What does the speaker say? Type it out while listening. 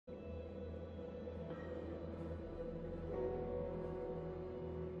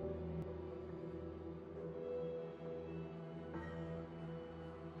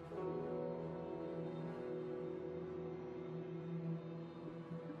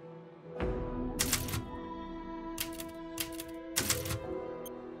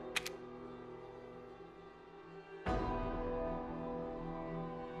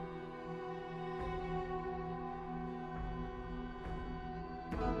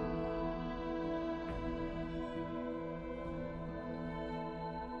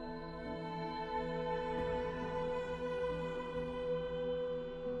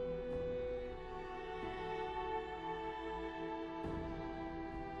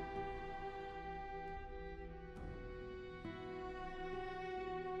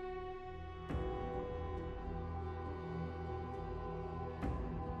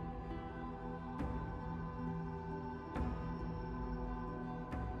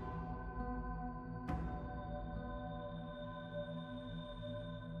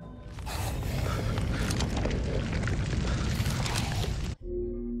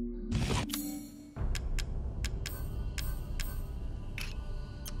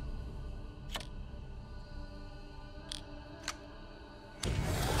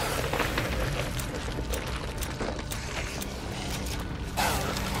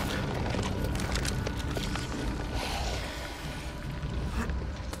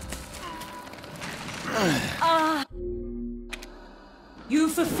You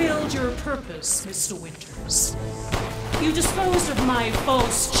fulfilled your purpose, Mr. Winters. You disposed of my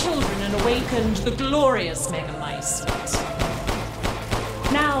false children and awakened the glorious Megamycete.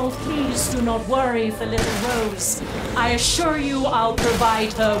 Now, please do not worry for little Rose. I assure you I'll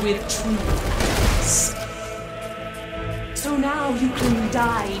provide her with true happiness. So now you can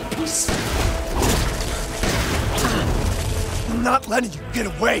die peacefully. I'm not letting you get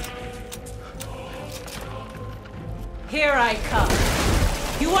away! Here I come.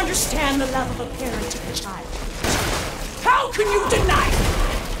 You understand the love of a parent to a child. How can you deny it?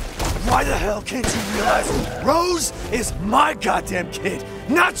 Why the hell can't you realize Rose is my goddamn kid,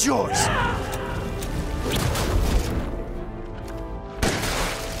 not yours?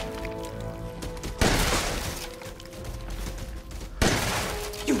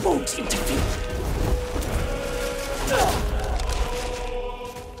 You won't interfere.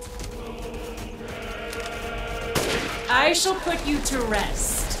 I shall put you to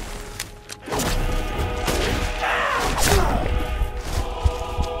rest.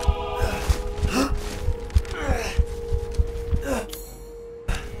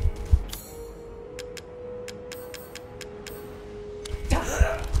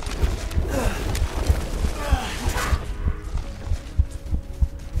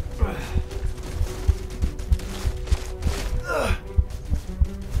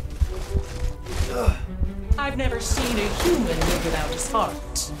 I've never seen a human live without his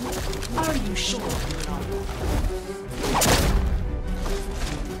heart. Are you sure you're not one?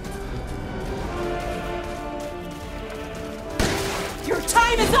 Your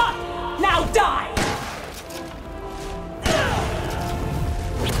time is up! Now die!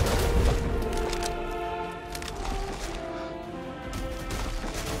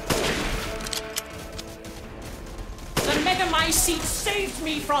 The Megamycete saved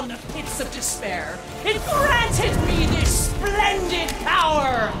me from the pits of despair. It granted me this splendid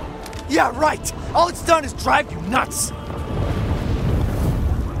power! Yeah, right! All it's done is drive you nuts!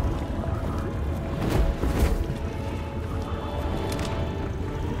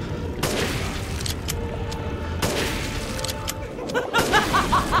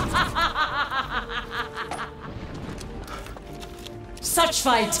 Such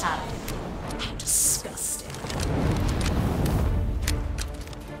vitality. How disgusting.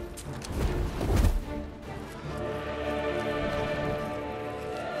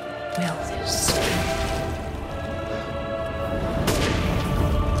 Will this...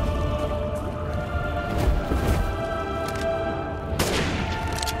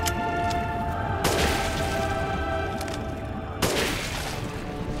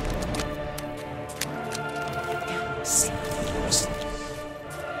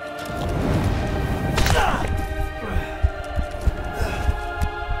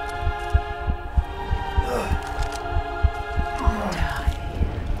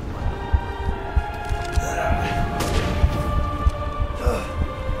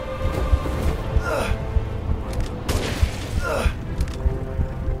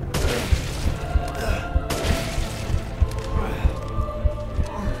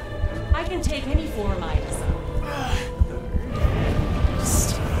 I can take any form I desire.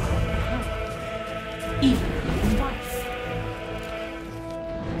 Even a wife.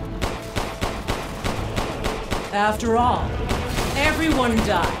 After all, everyone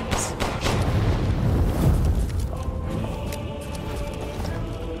dies.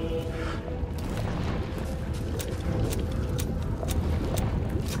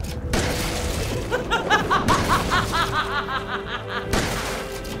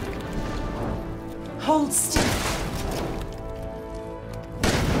 Hold still.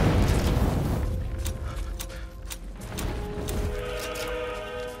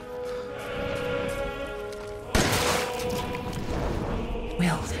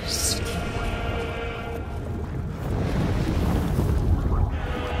 Will this kill?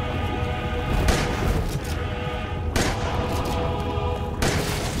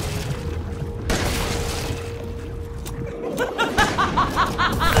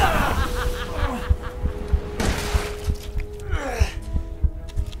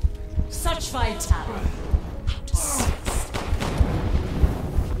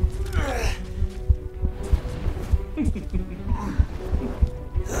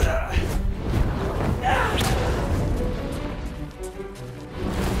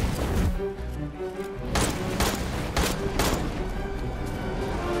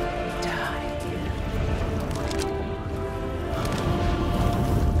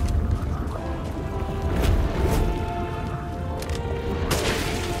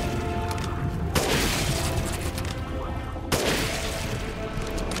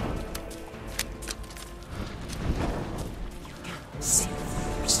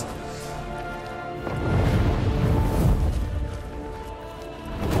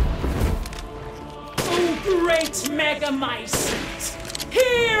 Megamycete!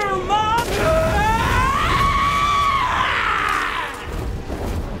 Hear my...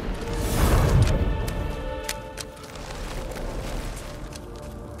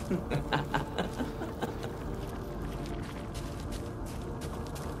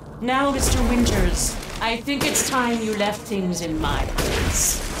 Now, Mr. Winters, I think it's time you left things in my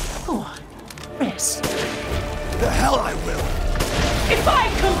hands. Go on, rest. The hell I will! If I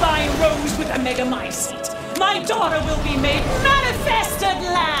combine Rose with a Megamycete, my daughter will be made manifest at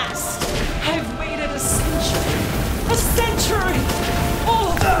last! I've waited a century,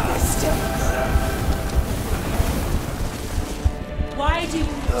 all for this day. Why do you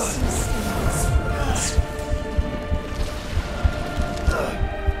insist on this?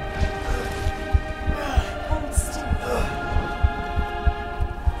 Hold still.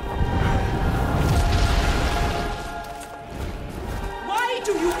 Why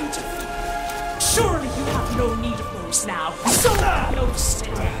do you interfere? Surely you have no need of Rose now. So close to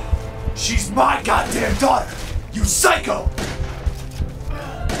death. She's my goddamn daughter! You psycho!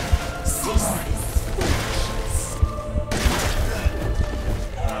 Cease this foolishness.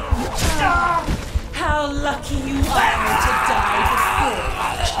 How lucky you are to die before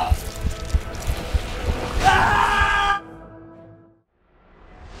my child.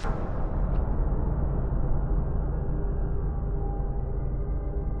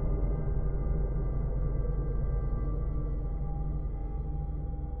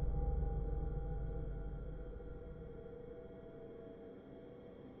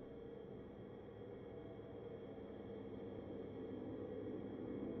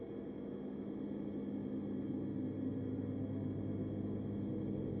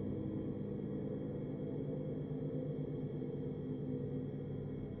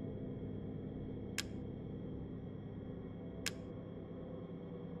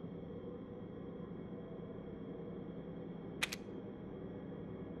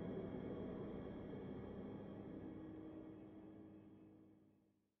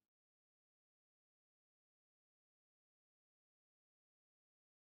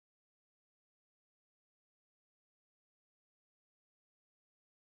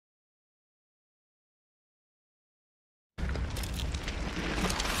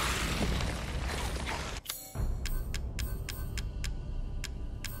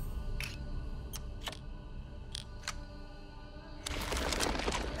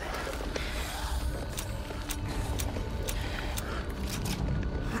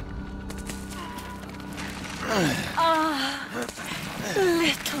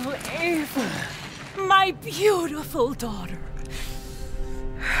 Little Ava, my beautiful daughter,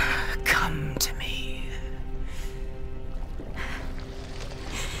 come to me.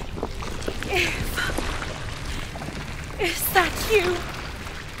 Ava, is that you?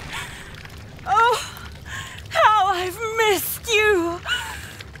 Oh, how I've missed you!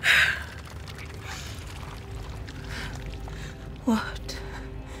 What?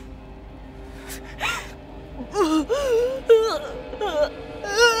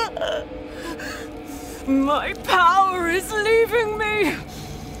 My power is leaving me!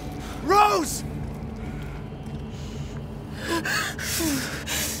 Rose!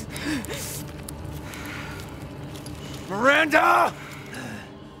 Miranda!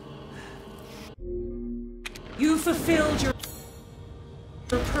 You fulfilled your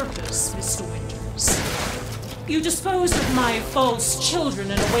purpose, Mr. Winters. You disposed of my false children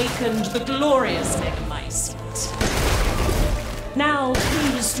and awakened the glorious Megamycete. Now,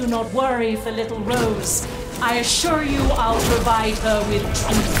 please do not worry for little Rose. I assure you I'll provide her with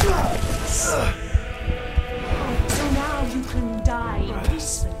treats. So now you can die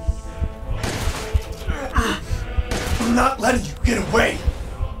peacefully. I'm not letting you get away!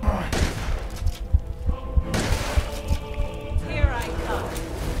 Here I come.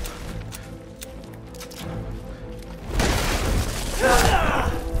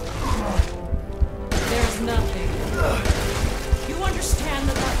 There's nothing. You understand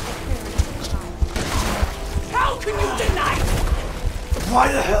that that's the parent, child. How can you deny it?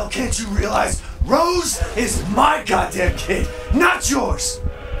 Why the hell can't you realize Rose is my goddamn kid, not yours!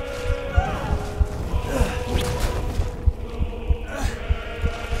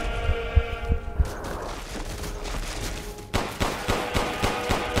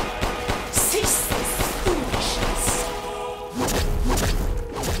 Cease this foolishness.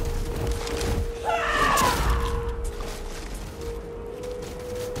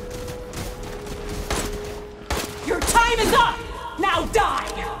 Your time is up! Now die!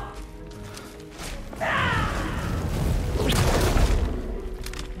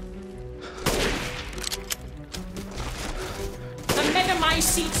 The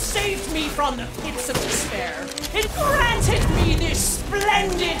Megamycete saved me from the pits of despair. It granted me this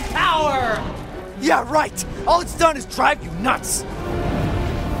splendid power! Yeah, right! All it's done is drive you nuts!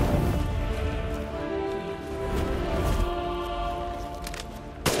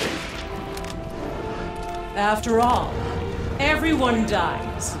 After all, everyone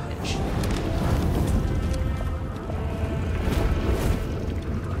dies eventually.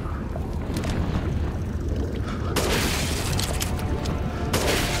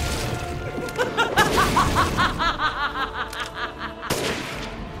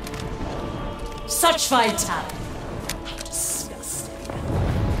 Such vitality. Disgusting.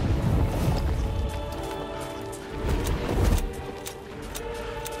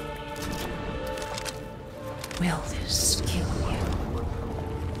 Will this kill you?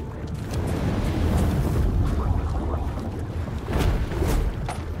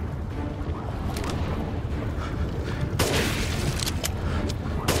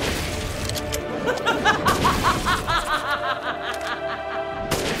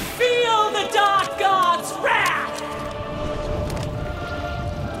 Feel the Dark God's wrath!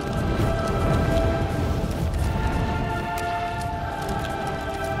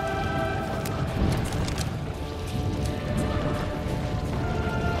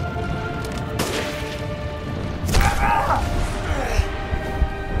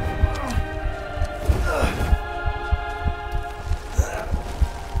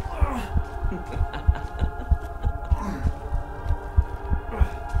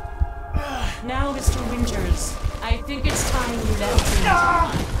 Now, Mr. Winters, I think it's time you left me.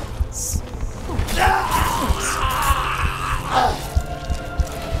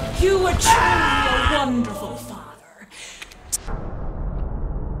 You were truly a wonderful father.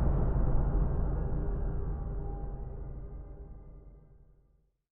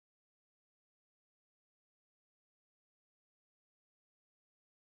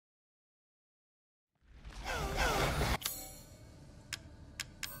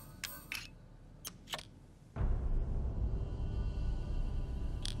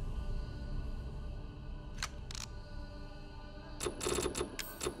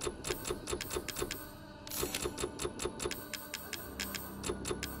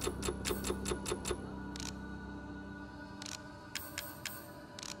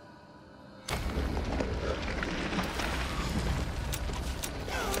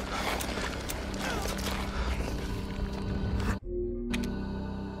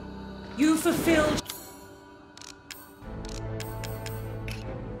 You fulfilled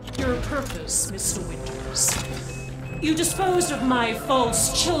your purpose, Mr. Winters. You disposed of my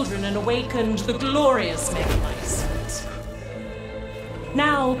false children and awakened the glorious Megamycete.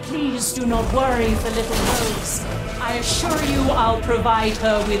 Now, please do not worry for little Rose. I assure you I'll provide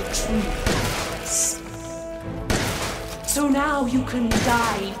her with true happiness. So now you can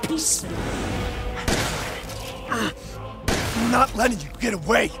die peacefully. I'm not letting you get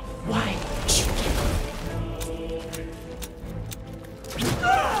away! Why would you give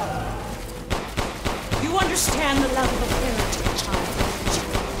up? You understand the love of a parent to a child.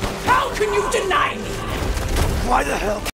 How can you deny me? Why the hell?